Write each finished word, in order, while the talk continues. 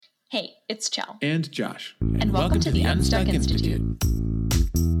Hey, it's Chell. And Josh. And welcome to the Unstuck Institute.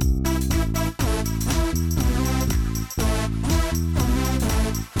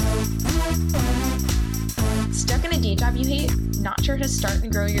 Stuck in a day job you hate? Not sure how to start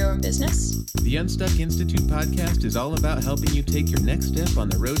and grow your own business? The Unstuck Institute podcast is all about helping you take your next step on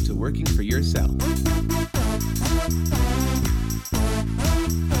the road to working for yourself.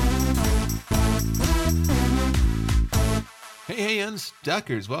 Hey,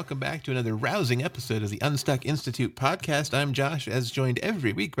 Unstuckers. Welcome back to another rousing episode of the Unstuck Institute podcast. I'm Josh, as joined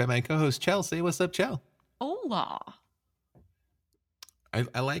every week by my co-host, Chell. Say what's up, Chell. Hola.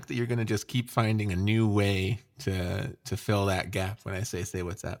 I like that you're going to just keep finding a new way to fill that gap when I say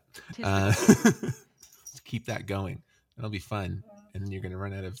what's up. Let's keep that going. It'll be fun, and you're going to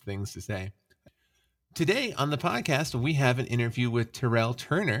run out of things to say. Today on the podcast, we have an interview with Terrell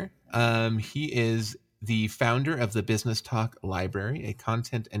Turner. He is the founder of the Business Talk Library, a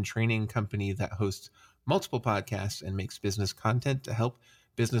content and training company that hosts multiple podcasts and makes business content to help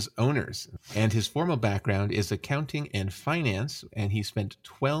business owners. And his formal background is accounting and finance, and he spent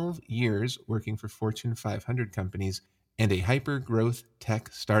 12 years working for Fortune 500 companies and a hyper-growth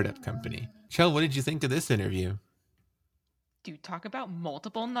tech startup company. Chell, what did you think of this interview? Dude, talk about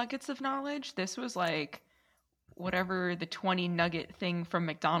multiple nuggets of knowledge. This was like whatever the 20 nugget thing from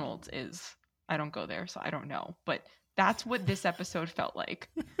McDonald's is. I don't go there, so I don't know. But that's what this episode felt like.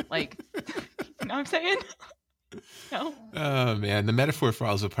 Like, you know what I'm saying? No? Oh, man. The metaphor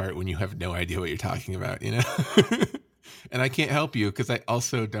falls apart when you have no idea what you're talking about, you know? And I can't help you because I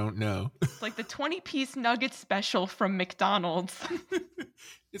also don't know. It's like the 20-piece nugget special from McDonald's.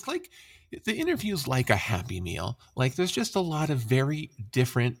 It's like the interview's like a Happy Meal. Like, there's just a lot of very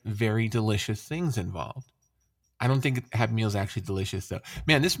different, very delicious things involved. I don't think Happy Meal is actually delicious, though.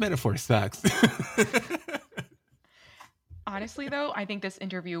 Man, this metaphor sucks. Honestly, though, I think this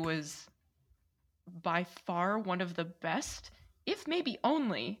interview was by far one of the best, if maybe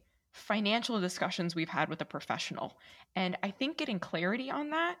only, financial discussions we've had with a professional. And I think getting clarity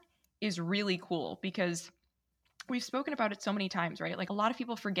on that is really cool because we've spoken about it so many times, right? Like a lot of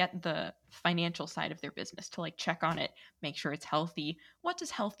people forget the financial side of their business to like check on it, make sure it's healthy. What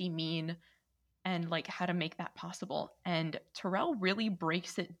does healthy mean? And like how to make that possible. And Terrell really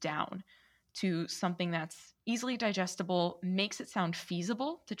breaks it down to something that's easily digestible, makes it sound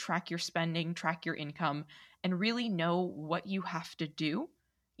feasible to track your spending, track your income, and really know what you have to do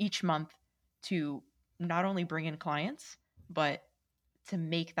each month to not only bring in clients, but to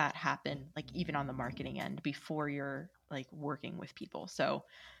make that happen, like even on the marketing end before you're like working with people. So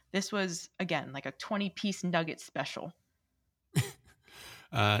this was, again, like a 20-piece nugget special.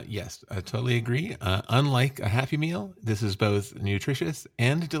 Yes, I totally agree. Unlike a Happy Meal, this is both nutritious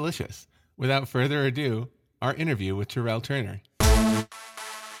and delicious. Without further ado, our interview with Terrell Turner.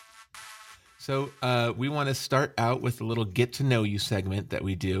 So we want to start out with a little get to know you segment that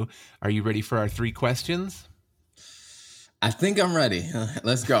we do. Are you ready for our 3 questions? I think I'm ready.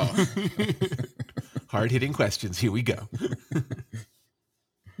 Let's go. Hard-hitting questions. Here we go.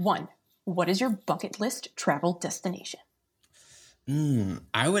 1. What is your bucket list travel destination?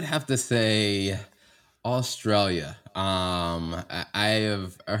 I would have to say Australia. I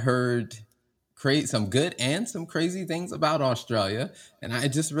have heard some good and some crazy things about Australia, and I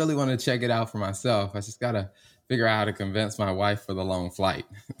just really want to check it out for myself. I just got to figure out how to convince my wife for the long flight.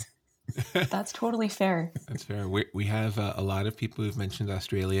 That's totally fair. That's fair. We have a lot of people who've mentioned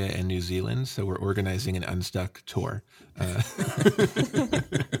Australia and New Zealand, so we're organizing an Unstuck tour.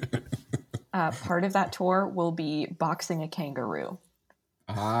 Part of that tour will be boxing a kangaroo.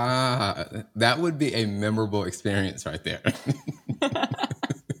 That would be a memorable experience right there.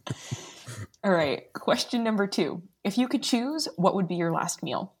 All right. Question number 2. If you could choose, what would be your last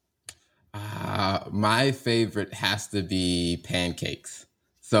meal? My favorite has to be pancakes.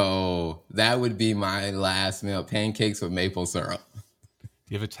 So that would be my last meal, pancakes with maple syrup. Do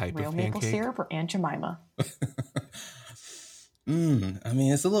you have a type Real of pancake? maple syrup or Aunt Jemima? I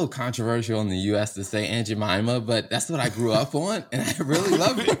mean, it's a little controversial in the U.S. to say Aunt Jemima, but that's what I grew up on, and I really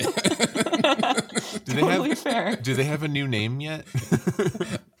love it. Totally fair. Do they have a new name yet?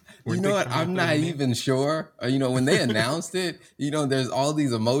 You know what? I'm not even sure. When they announced it, there's all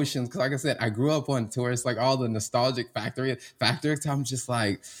these emotions. Because like I said, I grew up on tours, like all the nostalgic factors. I'm just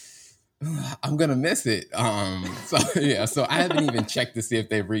like, I'm going to miss it. So I haven't even checked to see if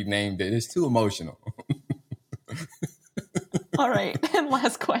they've renamed it. It's too emotional. All right. And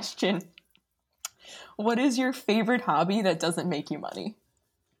last question. What is your favorite hobby that doesn't make you money?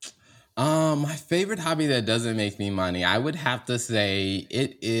 My favorite hobby that doesn't make me money, I would have to say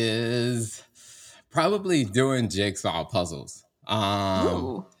it is probably doing jigsaw puzzles.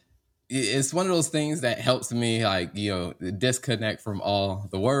 Ooh. it's one of those things that helps me, like, disconnect from all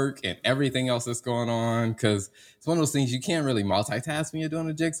the work and everything else that's going on. Cause it's one of those things you can't really multitask when you're doing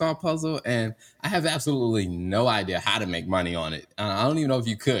a jigsaw puzzle. And I have absolutely no idea how to make money on it. I don't even know if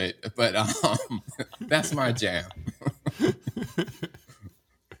you could, but that's my jam.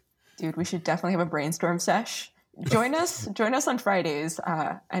 Dude, we should definitely have a brainstorm sesh. Join us on Fridays,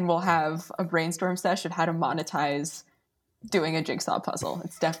 and we'll have a brainstorm sesh of how to monetize doing a jigsaw puzzle.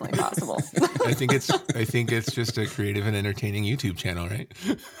 It's definitely possible. I think it's just a creative and entertaining YouTube channel, right?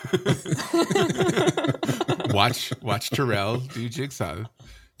 Watch Terrell do jigsaw.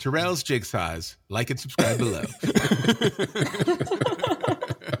 Terrell's Jigsaws. Like and subscribe below.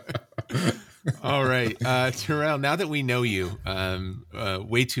 All right, Terrell, now that we know you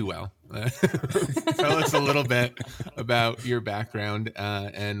way too well, tell us a little bit about your background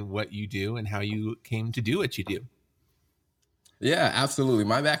and what you do and how you came to do what you do. Yeah, absolutely.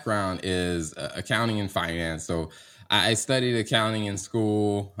 My background is accounting and finance. So I studied accounting in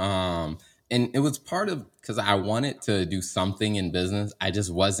school, and it was part of because I wanted to do something in business. I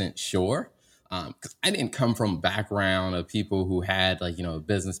just wasn't sure. Because I didn't come from a background of people who had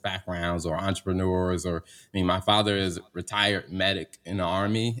business backgrounds or entrepreneurs, my father is a retired medic in the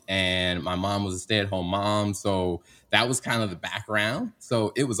Army and my mom was a stay-at-home mom. So that was kind of the background.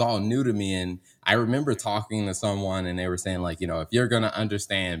 So it was all new to me. And I remember talking to someone and they were saying if you're going to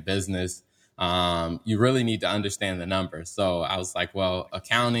understand business, you really need to understand the numbers. So I was like, well,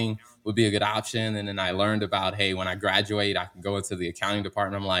 accounting would be a good option. And then I learned about, hey, when I graduate, I can go into the accounting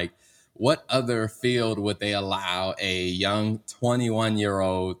department. I'm like, what other field would they allow a young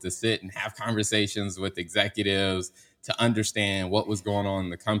 21-year-old to sit and have conversations with executives to understand what was going on in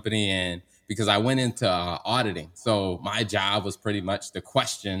the company? And because I went into auditing, so my job was pretty much to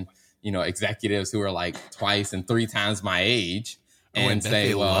question, executives who are like twice and three times my age and say,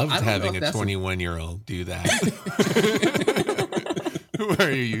 they well, loved having a 21-year-old do that. Who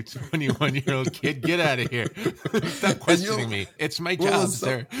are you 21-year-old kid? Get out of here. Stop questioning me. It's my job,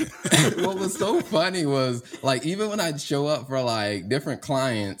 sir. What was so funny was even when I'd show up for different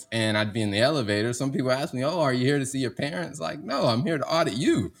clients and I'd be in the elevator, some people ask me, oh, are you here to see your parents? Like, no, I'm here to audit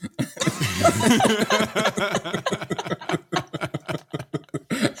you.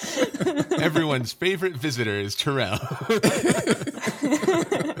 Everyone's favorite visitor is Terrell.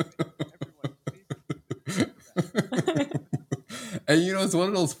 And it's one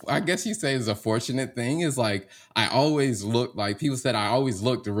of those, I guess you say is a fortunate thing is I always looked people said I always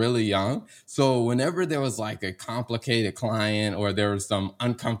looked really young. So whenever there was a complicated client or there was some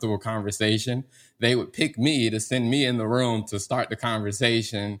uncomfortable conversation, they would pick me to send me in the room to start the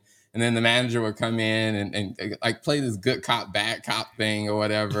conversation. And then the manager would come in and play this good cop, bad cop thing or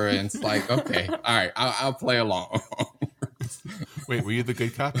whatever. And it's okay, all right, I'll play along. Wait, were you the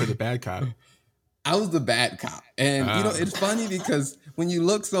good cop or the bad cop? I was the bad cop. And, it's funny because when you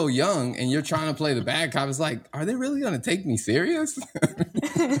look so young and you're trying to play the bad cop, it's are they really going to take me serious?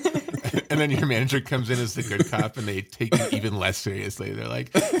 And then your manager comes in as the good cop and they take you even less seriously. They're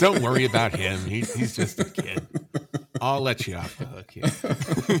like, don't worry about him. He's just a kid. I'll let you off the hook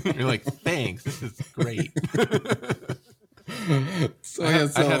here. You're like, thanks. This is great. I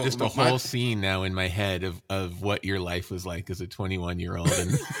have just a whole scene now in my head of what your life was like as a 21-year-old.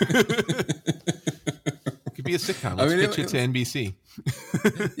 And it could be a sitcom. Let's pitch it to NBC.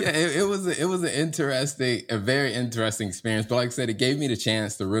 Yeah, it was a very interesting experience. But like I said, it gave me the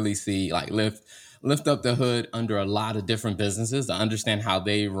chance to really see, lift up the hood under a lot of different businesses to understand how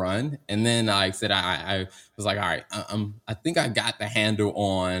they run. And then, like I said, I was like, all right, I think I got the handle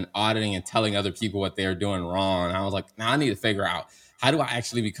on auditing and telling other people what they're doing wrong. And I was like, now I need to figure out how do I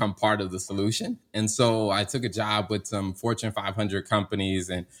actually become part of the solution? And so I took a job with some Fortune 500 companies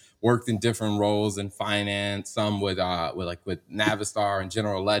and worked in different roles in finance, some with Navistar and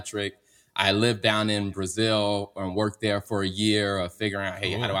General Electric. I lived down in Brazil and worked there for a year of figuring out,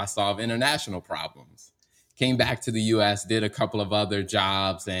 hey, how do I solve international problems? Came back to the U.S., did a couple of other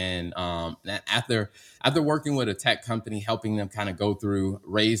jobs. And after working with a tech company, helping them kind of go through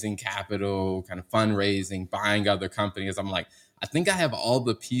raising capital, kind of fundraising, buying other companies, I'm like, I think I have all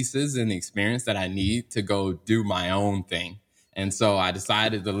the pieces and the experience that I need to go do my own thing. And so I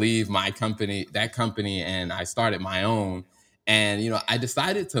decided to leave that company, and I started my own. And, I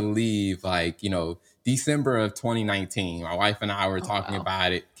decided to leave December of 2019. My wife and I were talking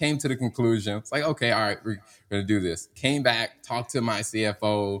about it, came to the conclusion. It's okay, all right, we're going to do this. Came back, talked to my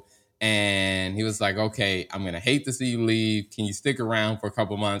CFO, and he was like, okay, I'm going to hate to see you leave. Can you stick around for a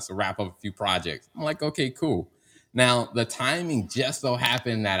couple months to wrap up a few projects? I'm like, okay, cool. Now, the timing just so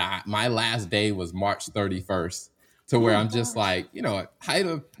happened that my last day was March 31st. to where I'm just like, height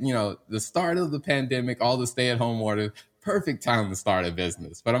of, the start of the pandemic, all the stay-at-home orders, perfect time to start a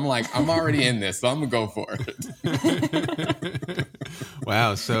business. But I'm like, I'm already in this, so I'm gonna go for it.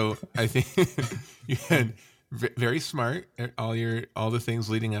 Wow. So I think you had very smart all the things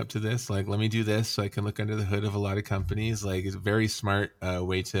leading up to this. Like, let me do this so I can look under the hood of a lot of companies. Like, it's a very smart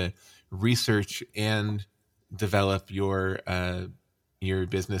way to research and develop your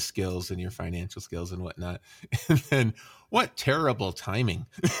business skills and your financial skills and whatnot. And then what terrible timing.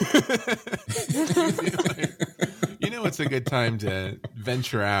 It's a good time to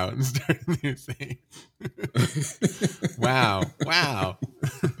venture out and start a new thing. Wow.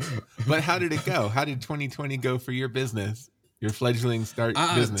 But how did it go? How did 2020 go for your business? Your fledgling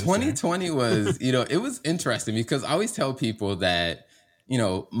business? 2020 was, it was interesting because I always tell people that,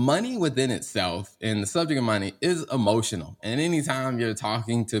 money within itself and the subject of money is emotional. And anytime you're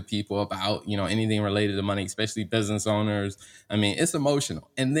talking to people about, anything related to money, especially business owners, it's emotional.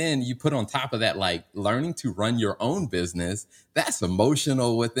 And then you put on top of that, like learning to run your own business, that's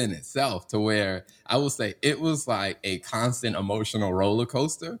emotional within itself, to where I will say it was like a constant emotional roller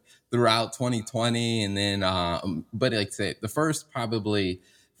coaster throughout 2020. And then, but like I said, the first probably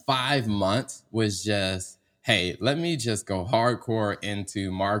 5 months was just, hey, let me just go hardcore into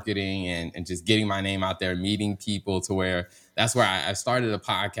marketing and just getting my name out there, meeting people, to where that's where I started a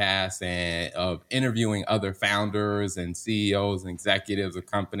podcast and of interviewing other founders and CEOs and executives of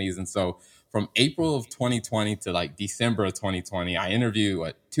companies. And so from April of 2020 to like December of 2020, I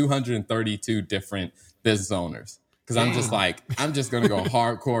interviewed 232 different business owners. Because I'm just like, I'm just going to go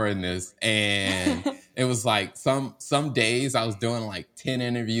hardcore in this. And it was like some days I was doing like 10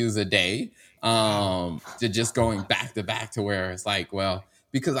 interviews a day. To just going back to back, to where it's like, well,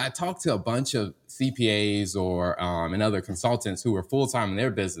 because I talked to a bunch of CPAs or and other consultants who were full-time in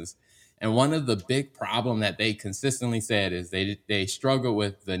their business. And one of the big problem that they consistently said is they struggle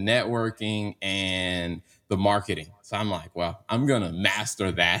with the networking and the marketing. So I'm like, well, I'm going to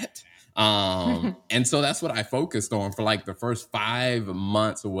master that. And so that's what I focused on for like the first 5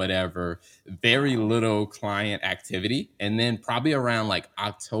 months or whatever, very little client activity. And then probably around like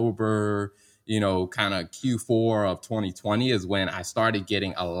October, kind of Q4 of 2020 is when I started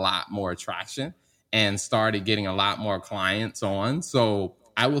getting a lot more traction and started getting a lot more clients on. So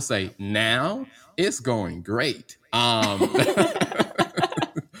I will say now it's going great. Honestly,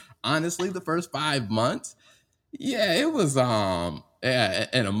 the first 5 months, it was an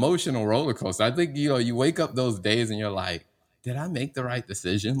emotional roller coaster. I think, you wake up those days and you're like, did I make the right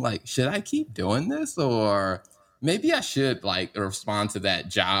decision? Like, should I keep doing this? Or maybe I should like respond to that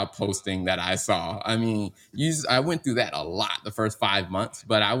job posting that I saw. I went through that a lot the first 5 months,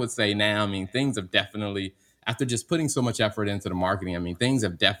 but I would say now, things have definitely, after just putting so much effort into the marketing, things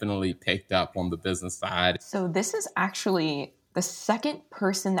have definitely picked up on the business side. So this is actually the second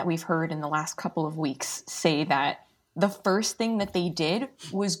person that we've heard in the last couple of weeks say that the first thing that they did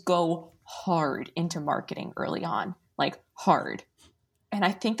was go hard into marketing early on, like hard. And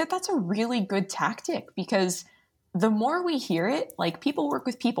I think that that's a really good tactic, because the more we hear it, like, people work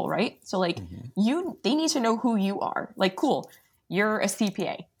with people, right? So like they need to know who you are. Like, cool, you're a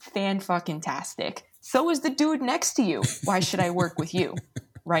CPA, fan-fucking-tastic. So is the dude next to you. Why should I work with you?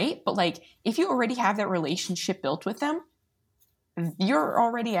 Right? But like, if you already have that relationship built with them, you're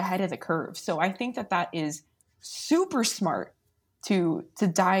already ahead of the curve. So I think that that is super smart to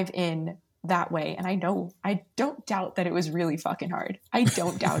dive in that way. And I don't doubt that it was really fucking hard. I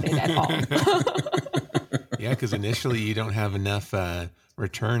don't doubt it at all. Yeah, because initially you don't have enough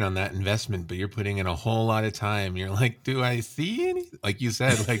return on that investment, but you're putting in a whole lot of time. You're like, do I see any? Like you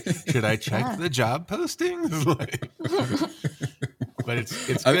said, like, should I check the job postings? But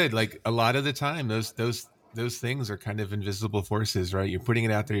it's good. Like, a lot of the time, those things are kind of invisible forces, right? You're putting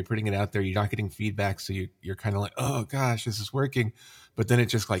it out there. You're not getting feedback, so you're kind of like, oh gosh, this is working. But then it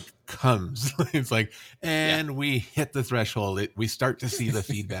just like comes. It's like, and we hit the threshold. We start to see the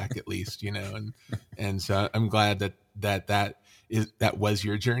feedback at least, and so I'm glad that was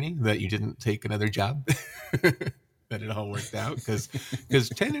your journey, that you didn't take another job, that it all worked out, because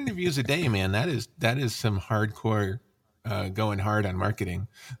 10 interviews a day, man, that is some hardcore going hard on marketing.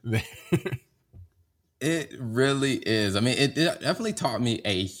 It really is. It definitely taught me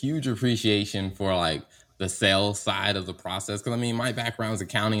a huge appreciation for like the sales side of the process. Because my background is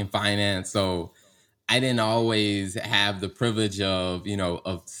accounting and finance, so I didn't always have the privilege of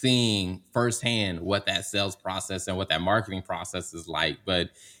of seeing firsthand what that sales process and what that marketing process is like.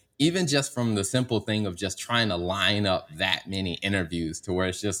 But even just from the simple thing of just trying to line up that many interviews to where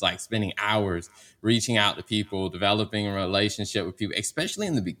it's just like spending hours reaching out to people, developing a relationship with people, especially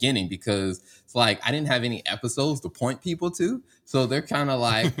in the beginning, because it's like I didn't have any episodes to point people to. So they're kind of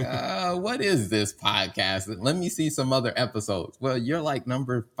like, what is this podcast? Let me see some other episodes. Well, you're like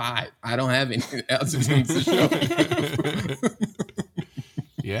number 5. I don't have any episodes to show.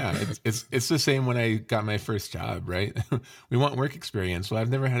 Yeah, it's the same when I got my first job, right? We want work experience. Well, I've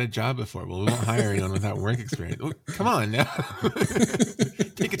never had a job before. Well, we won't hire anyone without work experience. Well, come on now.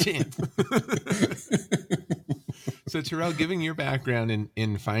 Take a chance. So Terrell, given your background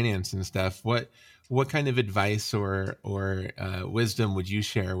in finance and stuff, what kind of advice or wisdom would you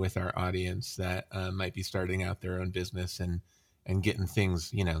share with our audience that might be starting out their own business and getting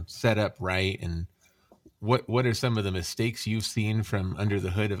things, set up right? And what are some of the mistakes you've seen from under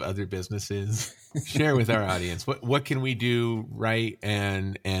the hood of other businesses? Share with our audience. What can we do right,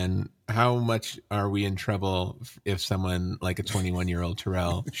 and how much are we in trouble if someone like a 21-year-old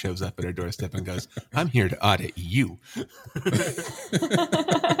Terrell shows up at our doorstep and goes, "I'm here to audit you"?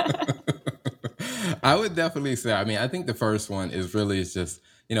 I would definitely say, I think the first one is really just,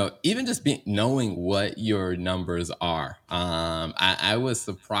 even just knowing what your numbers are. I was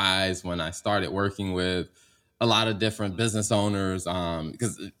surprised when I started working with a lot of different business owners,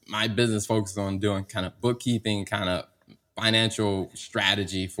 because my business focuses on doing kind of bookkeeping, kind of financial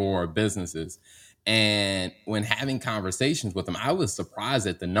strategy for businesses. And when having conversations with them, I was surprised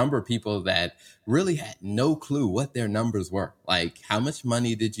at the number of people that really had no clue what their numbers were. Like, how much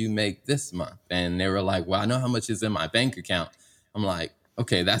money did you make this month? And they were like, well, I know how much is in my bank account. I'm like,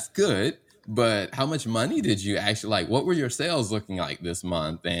 okay, that's good. But how much money did you actually, what were your sales looking like this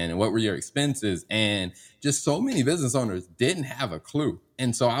month? And what were your expenses? And just so many business owners didn't have a clue.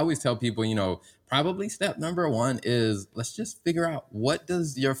 And so I always tell people, probably step number 1 is let's just figure out, what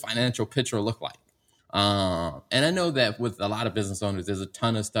does your financial picture look like? And I know that with a lot of business owners, there's a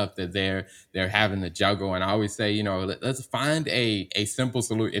ton of stuff that they're having to juggle. And I always say, let's find a simple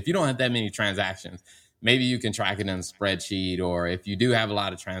solution. If you don't have that many transactions, maybe you can track it in a spreadsheet, or if you do have a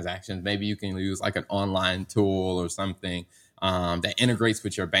lot of transactions, maybe you can use like an online tool or something that integrates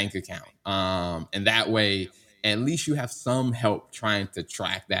with your bank account. And that way, at least you have some help trying to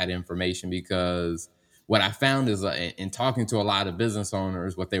track that information, because what I found is in talking to a lot of business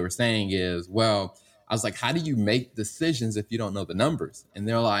owners, what they were saying is, well, I was like, how do you make decisions if you don't know the numbers? And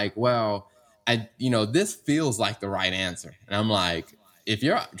they're like, well, this feels like the right answer. And I'm like, if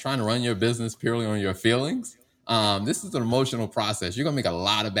you're trying to run your business purely on your feelings, this is an emotional process. You're going to make a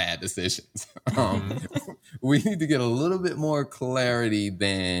lot of bad decisions. We need to get a little bit more clarity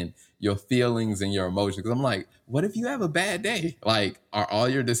than your feelings and your emotions. Because I'm like, what if you have a bad day? Like, are all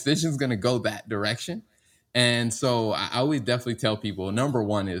your decisions going to go that direction? And so I always definitely tell people, number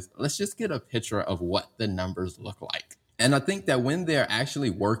 1 is let's just get a picture of what the numbers look like. And I think that when they're actually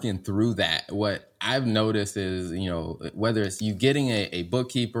working through that, what I've noticed is, whether it's you getting a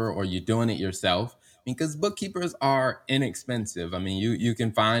bookkeeper or you doing it yourself, because bookkeepers are inexpensive. I mean, you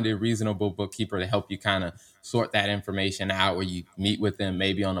can find a reasonable bookkeeper to help you kind of sort that information out, where you meet with them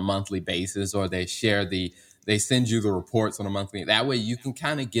maybe on a monthly basis, or they send you the reports on a monthly. That way you can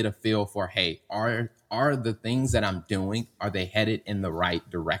kind of get a feel for, hey, are the things that I'm doing, are they headed in the right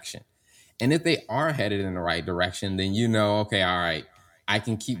direction? And if they are headed in the right direction, then okay, all right, I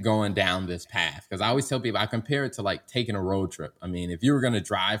can keep going down this path. Because I always tell people, I compare it to like taking a road trip. I mean, if you were going to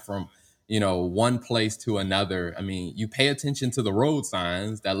drive from, one place to another, I mean, you pay attention to the road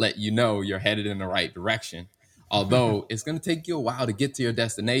signs that let you know you're headed in the right direction. Although it's going to take you a while to get to your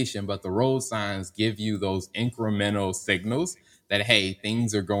destination, but the road signs give you those incremental signals that, hey,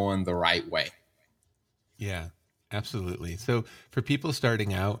 things are going the right way. Yeah, absolutely. So for people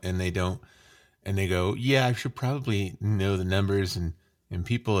starting out and they go, yeah, I should probably know the numbers, and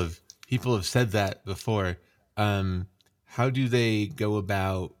people have said that before. How do they go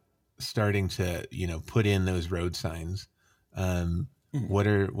about starting to, put in those road signs? What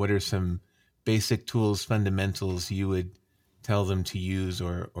are some basic tools, fundamentals you would tell them to use,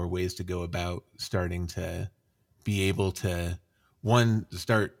 or ways to go about starting to be able to, 1,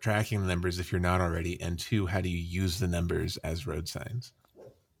 start tracking the numbers if you're not already, and 2, how do you use the numbers as road signs?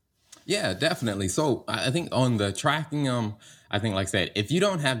 Yeah, definitely. So I think on the tracking, I think, like I said, if you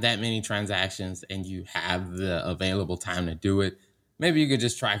don't have that many transactions and you have the available time to do it, maybe you could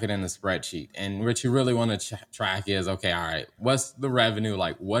just track it in the spreadsheet. And what you really want to track is, okay, all right, what's the revenue?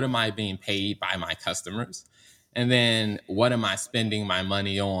 Like, what am I being paid by my customers? And then what am I spending my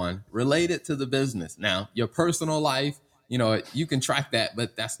money on related to the business? Now, your personal life, you can track that,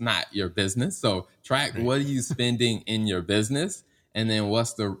 but that's not your business. So track, what are you spending in your business? and then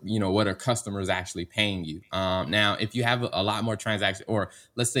what's the, what are customers actually paying you? Now, if you have a lot more transactions, or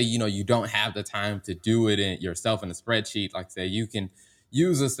let's say, you don't have the time to do it yourself in a spreadsheet, like say you can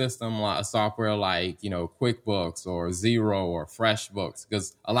use a system, like a software like, QuickBooks or Xero or FreshBooks,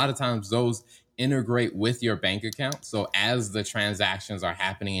 because a lot of times those integrate with your bank account. So as the transactions are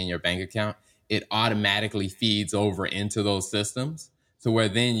happening in your bank account, it automatically feeds over into those systems. So where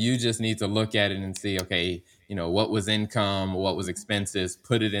then you just need to look at it and see, okay, what was income, what was expenses,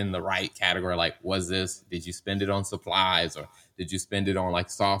 put it in the right category. Like, did you spend it on supplies, or did you spend it on like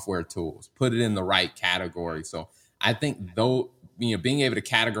software tools? Put it in the right category. So I think being able to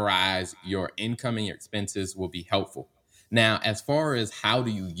categorize your income and your expenses will be helpful. Now, as far as how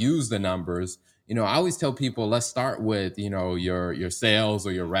do you use the numbers, I always tell people, let's start with, your sales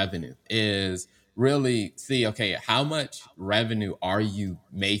or your revenue is really see, okay, how much revenue are you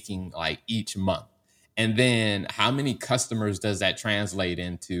making like each month? And then how many customers does that translate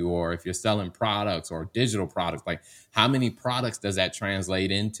into? Or if you're selling products or digital products, like how many products does that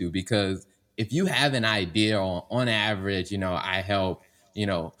translate into? Because if you have an idea on average, I help,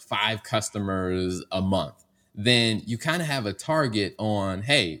 5 customers a month, then you kind of have a target on,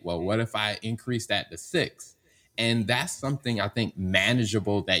 hey, well, what if I increase that to 6? And that's something I think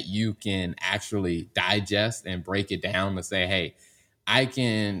manageable that you can actually digest and break it down to say, hey,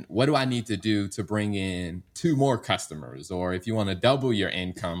 what do I need to do to bring in 2 more customers? Or if you want to double your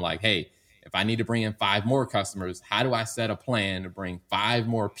income, like, hey, if I need to bring in 5 more customers, how do I set a plan to bring 5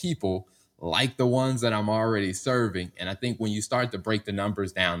 more people like the ones that I'm already serving? And I think when you start to break the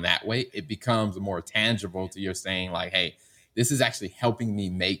numbers down that way, it becomes more tangible to your saying like, hey, this is actually helping me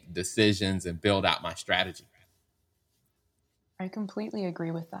make decisions and build out my strategy. I completely agree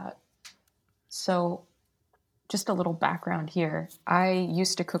with that. So just a little background here. I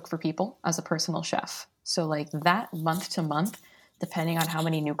used to cook for people as a personal chef. So like that month to month, depending on how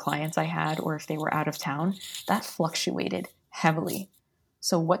many new clients I had or if they were out of town, that fluctuated heavily.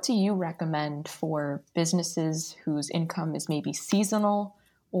 So what do you recommend for businesses whose income is maybe seasonal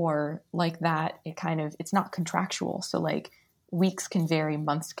or like that? It's not contractual. So like weeks can vary,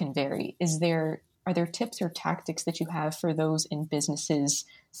 months can vary. Are there tips or tactics that you have for those in businesses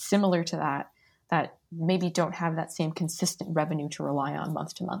similar to that maybe don't have that same consistent revenue to rely on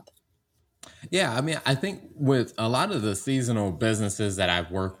month to month? Yeah, I mean, I think with a lot of the seasonal businesses that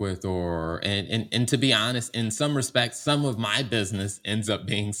I've worked with, and to be honest, in some respects, some of my business ends up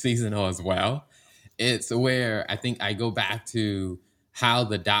being seasonal as well. It's where I think I go back to how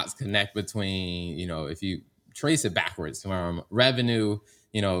the dots connect between, if you trace it backwards from revenue,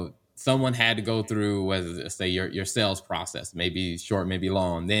 someone had to go through, whether say your sales process, maybe short, maybe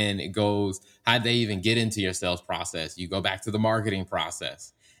long. Then it goes, how'd they even get into your sales process? You go back to the marketing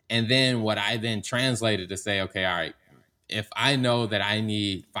process. And then what I then translated to say, okay, all right, if I know that I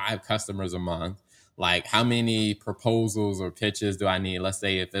need 5 customers a month, like how many proposals or pitches do I need? Let's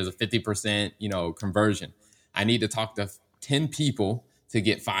say if there's a 50%, conversion, I need to talk to 10 people to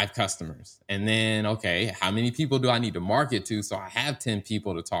get 5 customers. And then, okay, how many people do I need to market to? So I have 10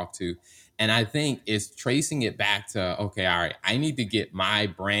 people to talk to. And I think it's tracing it back to, okay, all right, I need to get my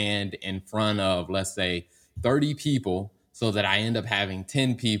brand in front of, let's say, 30 people so that I end up having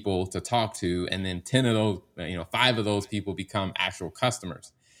 10 people to talk to. And then 10 of those, 5 of those people become actual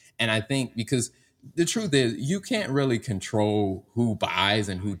customers. And I think because the truth is you can't really control who buys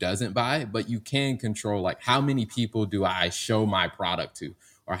and who doesn't buy, but you can control like how many people do I show my product to,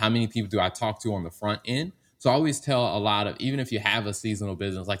 or how many people do I talk to on the front end. So I always tell a lot of, even if you have a seasonal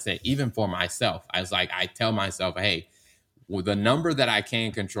business, like I say, even for myself, I tell myself, hey, well, the number that I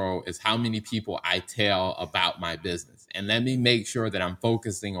can control is how many people I tell about my business. And let me make sure that I'm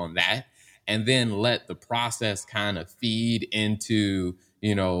focusing on that, and then let the process kind of feed into,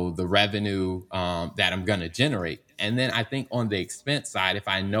 the revenue that I'm going to generate. And then I think on the expense side, if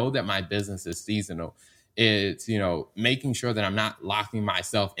I know that my business is seasonal, it's, making sure that I'm not locking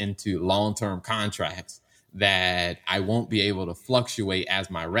myself into long-term contracts that I won't be able to fluctuate as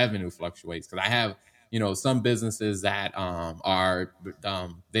my revenue fluctuates. Because I have, some businesses that are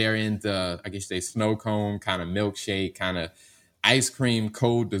they're into, I guess, snow cone kind of milkshake, kind of ice cream,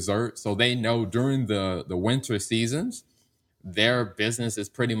 cold dessert. So they know during the winter seasons, their business is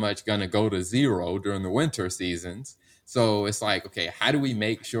pretty much going to go to zero during the winter seasons. So it's like, okay, how do we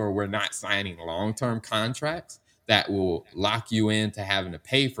make sure we're not signing long-term contracts that will lock you into having to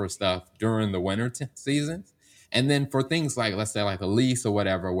pay for stuff during the winter seasons? And then for things like, let's say like a lease or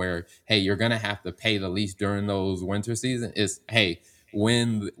whatever, where, hey, you're going to have to pay the lease during those winter seasons, is, hey,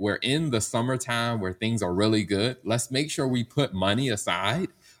 when we're in the summertime where things are really good, let's make sure we put money aside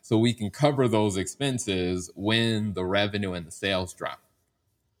so we can cover those expenses when the revenue and the sales drop.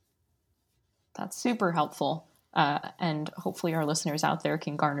 That's super helpful. And hopefully our listeners out there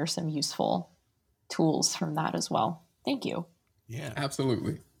can garner some useful tools from that as well. Thank you. Yeah,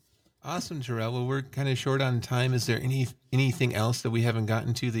 absolutely. Awesome, Terrell. Well, we're kind of short on time. Is there anything else that we haven't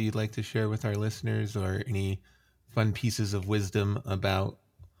gotten to that you'd like to share with our listeners, or any fun pieces of wisdom about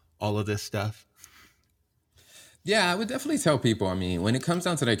all of this stuff? Yeah, I would definitely tell people, I mean, when it comes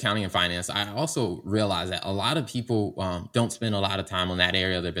down to the accounting and finance, I also realize that a lot of people don't spend a lot of time on that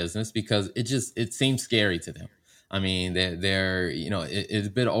area of their business because it seems scary to them. I mean, they're it's a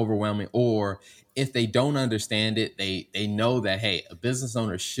bit overwhelming, or if they don't understand it, they know that, hey, a business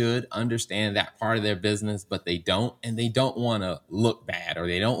owner should understand that part of their business, but they don't, and they don't want to look bad, or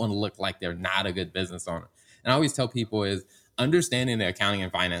they don't want to look like they're not a good business owner. And I always tell people is understanding the accounting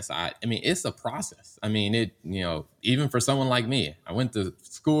and finance side. I mean, it's a process. I mean, even for someone like me, I went to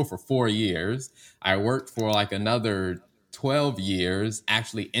school for 4 years. I worked for like another 12 years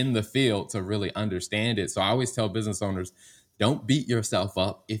actually in the field to really understand it. So I always tell business owners, don't beat yourself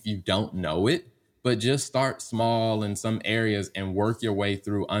up if you don't know it, but just start small in some areas and work your way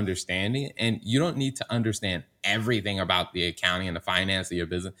through understanding. And you don't need to understand everything about the accounting and the finance of your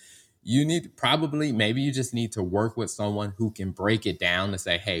business. You need maybe you just need to work with someone who can break it down to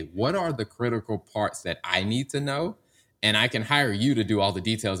say, hey, what are the critical parts that I need to know? And I can hire you to do all the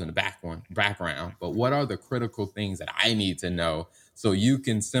details in the background. But what are the critical things that I need to know so you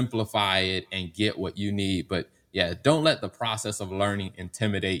can simplify it and get what you need? But yeah, don't let the process of learning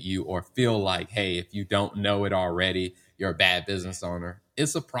intimidate you or feel like, hey, if you don't know it already, you're a bad business owner.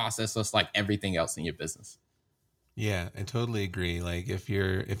 It's a process just like everything else in your business. Yeah, I totally agree. Like if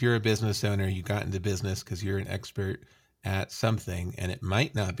you're a business owner, you got into business because you're an expert at something, and it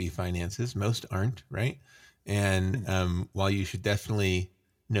might not be finances. Most aren't, right? And while you should definitely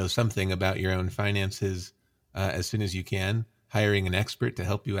know something about your own finances as soon as you can, hiring an expert to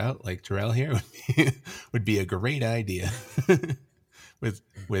help you out, like Terrell here, would be a great idea. with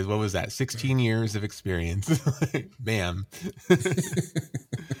what was that? 16 years of experience. Bam.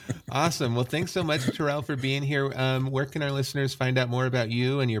 Awesome. Well, thanks so much, Terrell, for being here. Where can our listeners find out more about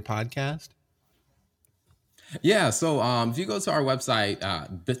you and your podcast? Yeah. So if you go to our website,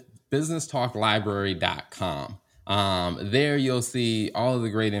 businesstalklibrary.com, there you'll see all of the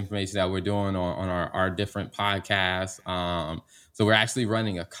great information that we're doing on our different podcasts. So we're actually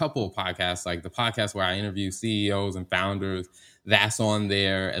running a couple of podcasts, like the podcast where I interview CEOs and founders. That's on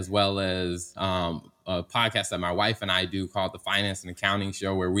there, as well as a podcast that my wife and I do called the Finance and Accounting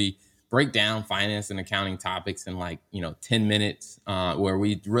Show, where we break down finance and accounting topics in 10 minutes, where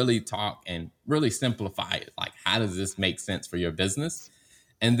we really talk and really simplify it. Like, how does this make sense for your business?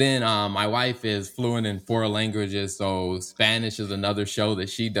 And then my wife is fluent in 4 languages, so Spanish is another show that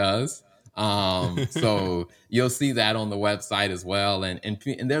she does. So you'll see that on the website as well. And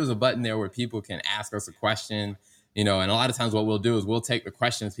there's a button there where people can ask us a question, and a lot of times what we'll do is we'll take the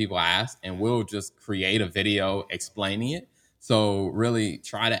questions people ask and we'll just create a video explaining it. So really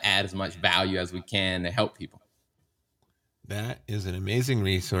try to add as much value as we can to help people. That is an amazing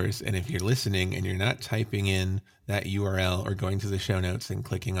resource. And if you're listening and you're not typing in that URL or going to the show notes and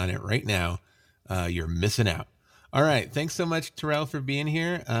clicking on it right now, you're missing out. All right. Thanks so much, Terrell, for being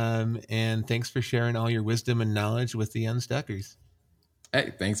here. And thanks for sharing all your wisdom and knowledge with the Unstuckers.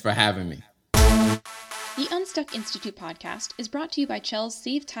 Hey, thanks for having me. The Unstuck Institute podcast is brought to you by Chell's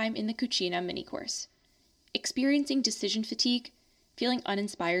Save Time in the Cucina mini course. Experiencing decision fatigue, feeling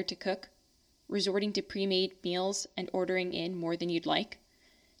uninspired to cook, resorting to pre-made meals and ordering in more than you'd like?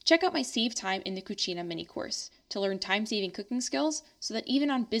 Check out my Save Time in the Cucina mini course to learn time-saving cooking skills so that even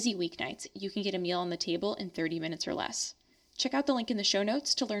on busy weeknights, you can get a meal on the table in 30 minutes or less. Check out the link in the show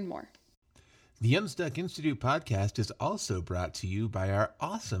notes to learn more. The Unstuck Institute podcast is also brought to you by our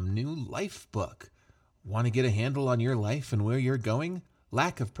awesome new life book. Want to get a handle on your life and where you're going?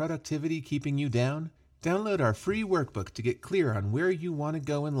 Lack of productivity keeping you down? Download our free workbook to get clear on where you want to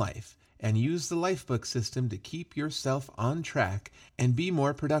go in life, and use the Lifebook system to keep yourself on track and be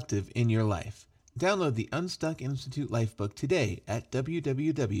more productive in your life. Download the Unstuck Institute Lifebook today at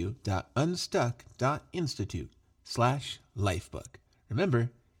www.unstuck.institute/lifebook. Remember,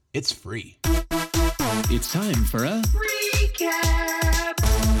 it's free. It's time for a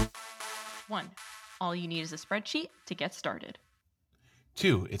recap. 1. All you need is a spreadsheet to get started.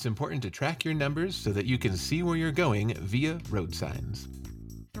 2. It's important to track your numbers so that you can see where you're going via road signs.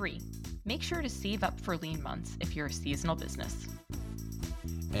 3. Make sure to save up for lean months if you're a seasonal business.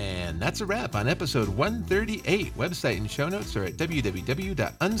 And And that's a wrap on episode 138. Website and show notes are at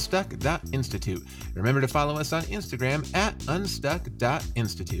www.unstuck.institute. Remember to follow us on Instagram at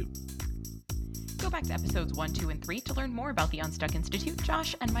unstuck.institute. Go back to episodes 1, 2, and 3 to learn more about the Unstuck Institute,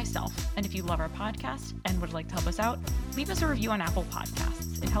 Josh, and myself. And if you love our podcast and would like to help us out, leave us a review on Apple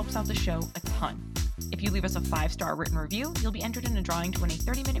Podcasts. It helps out the show a ton. If you leave us a 5-star written review, you'll be entered in a drawing to win a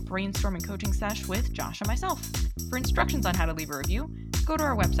 30-minute brainstorming coaching sesh with Josh and myself. For instructions on how to leave a review, go to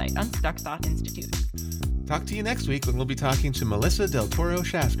our website, unstuck.institute. Talk to you next week when we'll be talking to Melissa Del Toro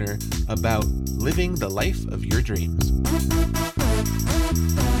Schaffner about living the life of your dreams.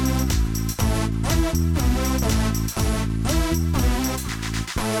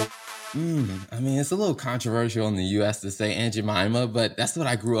 I mean, it's a little controversial in the U.S. to say Aunt Jemima, but that's what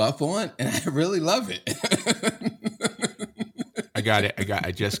I grew up on, and I really love it. I got it.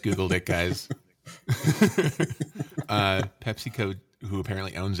 I just Googled it, guys. PepsiCo, who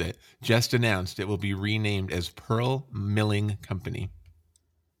apparently owns it, just announced it will be renamed as Pearl Milling Company.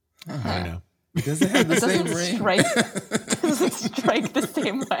 I don't know. Does it have the same ring? Does it strike the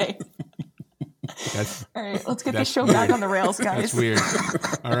same way? All right, let's get this show back on the rails, guys. That's weird.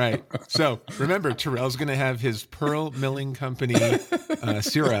 All right. So remember, Terrell's going to have his Pearl Milling Company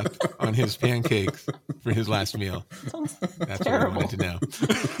syrup on his pancakes for his last meal. That's terrible. What we wanted to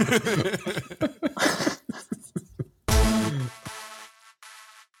know.